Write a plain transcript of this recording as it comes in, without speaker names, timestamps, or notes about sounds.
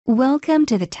Welcome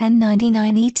to the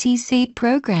 1099 ETC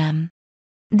program.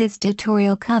 This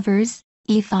tutorial covers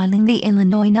e-filing the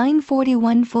Illinois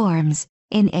 941 forms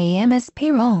in AMS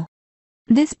Payroll.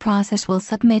 This process will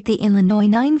submit the Illinois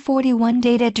 941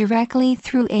 data directly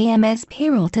through AMS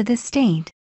Payroll to the state.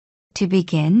 To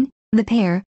begin, the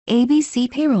payer,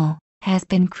 ABC Payroll, has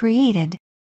been created,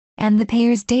 and the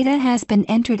payer's data has been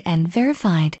entered and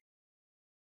verified.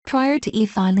 Prior to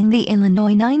e-filing the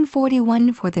Illinois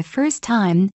 941 for the first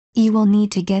time, you will need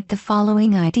to get the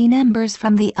following ID numbers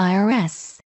from the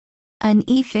IRS. An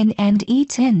EFIN and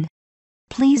ETIN.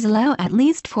 Please allow at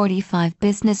least 45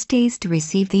 business days to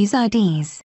receive these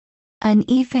IDs. An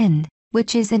EFIN,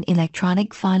 which is an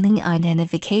electronic filing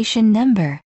identification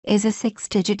number, is a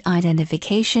 6-digit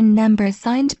identification number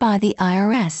assigned by the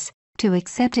IRS to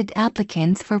accepted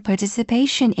applicants for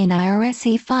participation in IRS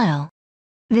e-file.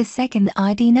 The second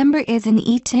ID number is an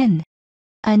ETIN.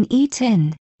 An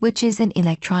ETIN, which is an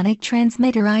electronic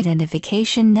transmitter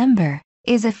identification number,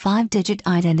 is a 5-digit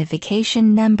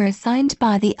identification number assigned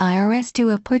by the IRS to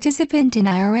a participant in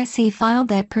IRS e-file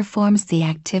that performs the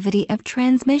activity of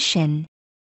transmission.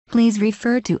 Please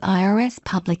refer to IRS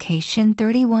Publication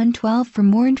 3112 for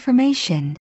more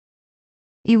information.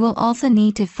 You will also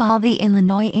need to file the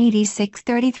Illinois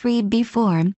 8633B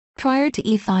form prior to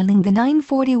e-filing the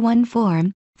 941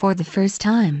 form for the first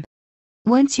time.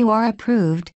 Once you are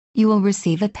approved, you will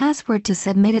receive a password to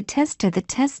submit a test to the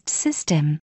test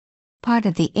system. Part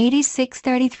of the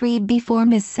 8633B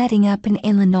form is setting up an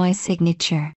Illinois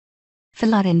signature.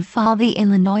 Fill out and file the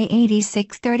Illinois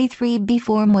 8633B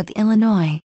form with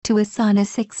Illinois to assign a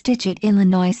 6-digit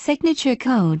Illinois signature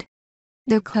code.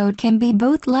 The code can be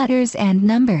both letters and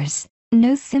numbers,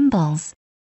 no symbols.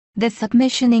 The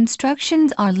submission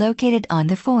instructions are located on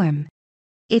the form.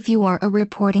 If you are a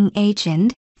reporting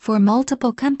agent for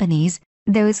multiple companies,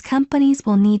 those companies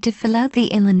will need to fill out the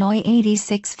Illinois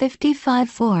 8655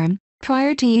 form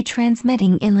prior to you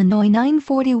transmitting Illinois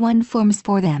 941 forms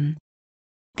for them.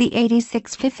 The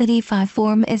 8655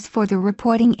 form is for the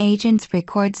reporting agent's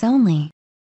records only.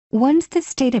 Once the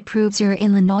state approves your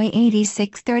Illinois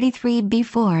 8633B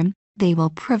form, they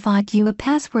will provide you a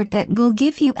password that will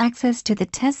give you access to the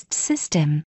test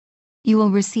system. You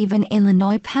will receive an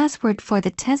Illinois password for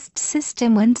the test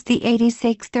system once the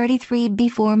 8633B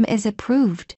form is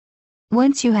approved.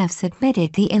 Once you have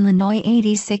submitted the Illinois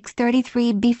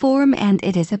 8633B form and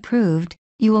it is approved,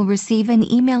 you will receive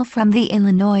an email from the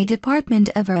Illinois Department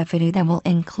of Revenue that will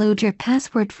include your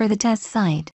password for the test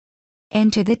site.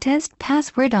 Enter the test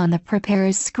password on the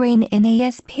preparer's screen in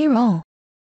AMS Payroll.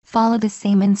 Follow the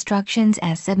same instructions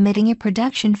as submitting a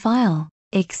production file,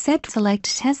 except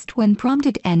select Test when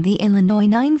prompted and the Illinois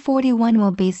 941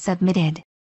 will be submitted.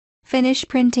 Finish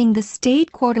printing the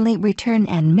state quarterly return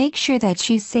and make sure that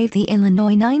you save the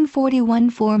Illinois 941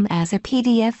 form as a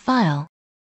PDF file.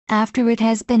 After it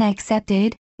has been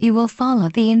accepted, you will follow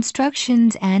the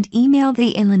instructions and email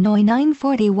the Illinois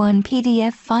 941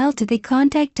 PDF file to the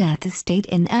contact at the state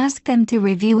and ask them to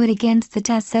review it against the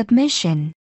test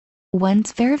submission.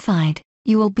 Once verified,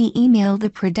 you will be emailed the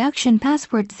production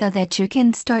password so that you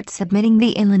can start submitting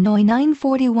the Illinois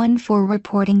 941 for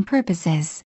reporting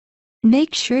purposes.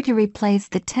 Make sure to replace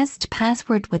the test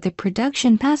password with the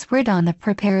production password on the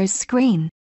preparer's screen.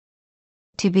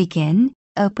 To begin,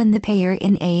 open the payer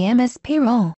in AMS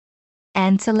Payroll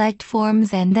and select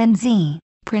Forms and then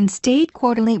Print State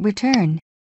Quarterly Return.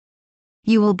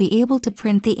 You will be able to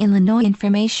print the Illinois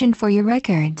information for your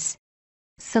records.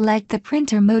 Select the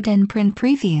printer mode and print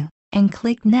preview, and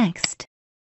click Next.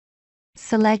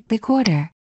 Select the quarter.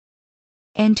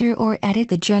 Enter or edit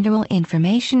the general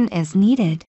information as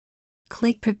needed.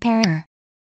 Click Preparer.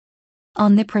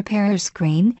 On the Preparer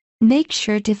screen, make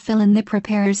sure to fill in the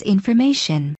preparer's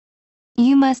information.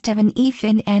 You must have an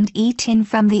EFIN and ETIN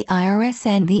from the IRS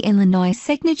and the Illinois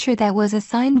signature that was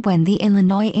assigned when the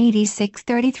Illinois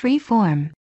 8633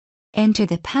 form. Enter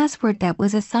the password that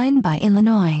was assigned by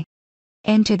Illinois.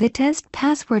 Enter the test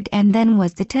password and then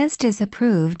once the test is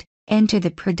approved, enter the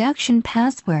production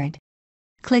password.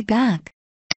 Click Back.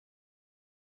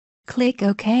 Click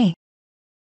OK.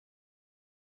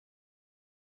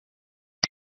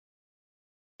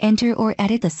 Enter or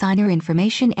edit the signer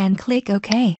information and click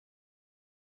OK.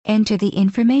 Enter the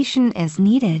information as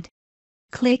needed.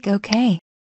 Click OK.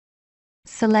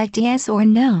 Select Yes or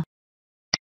No.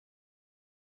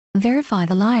 Verify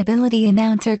the liability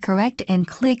amounts are correct and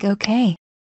click OK.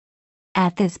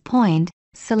 At this point,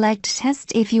 select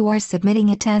Test if you are submitting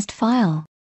a test file.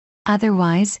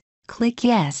 Otherwise, click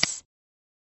Yes.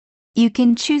 You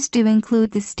can choose to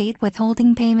include the state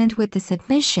withholding payment with the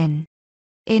submission.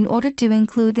 In order to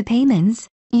include the payments,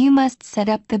 You must set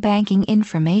up the banking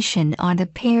information on the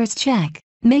Payers Check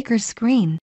Maker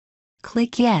screen.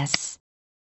 Click Yes.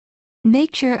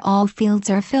 Make sure all fields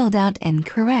are filled out and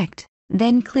correct,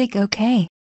 then click OK.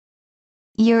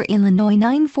 Your Illinois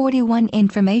 941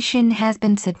 information has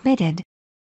been submitted.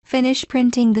 Finish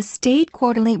printing the state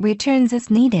quarterly returns as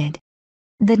needed.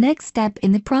 The next step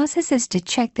in the process is to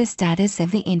check the status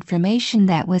of the information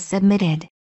that was submitted.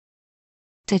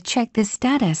 To check the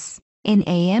status, in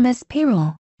AMS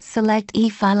Payroll, select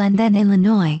E-File and then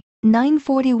Illinois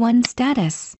 941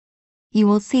 Status. You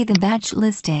will see the batch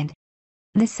listed.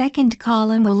 The second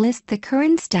column will list the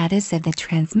current status of the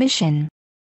transmission.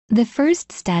 The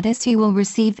first status you will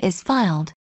receive is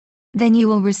filed. Then you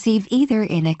will receive either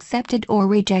an accepted or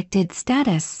rejected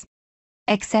status.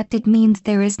 Accepted means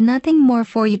there is nothing more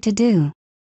for you to do.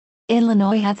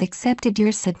 Illinois has accepted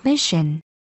your submission.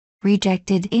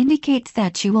 Rejected indicates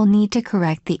that you will need to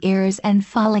correct the errors and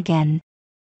file again.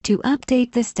 To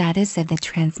update the status of the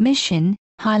transmission,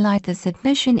 highlight the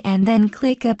submission and then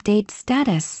click Update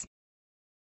Status.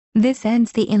 This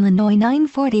ends the Illinois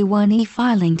 941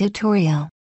 e-filing tutorial.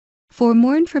 For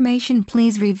more information,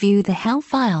 please review the help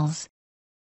files.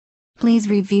 Please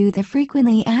review the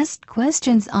frequently asked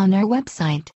questions on our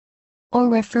website, or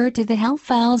refer to the help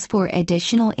files for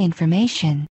additional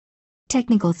information.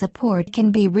 Technical support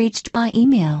can be reached by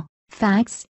email,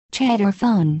 fax, chat or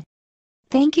phone.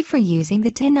 Thank you for using the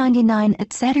 1099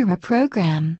 etc.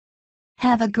 program.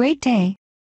 Have a great day.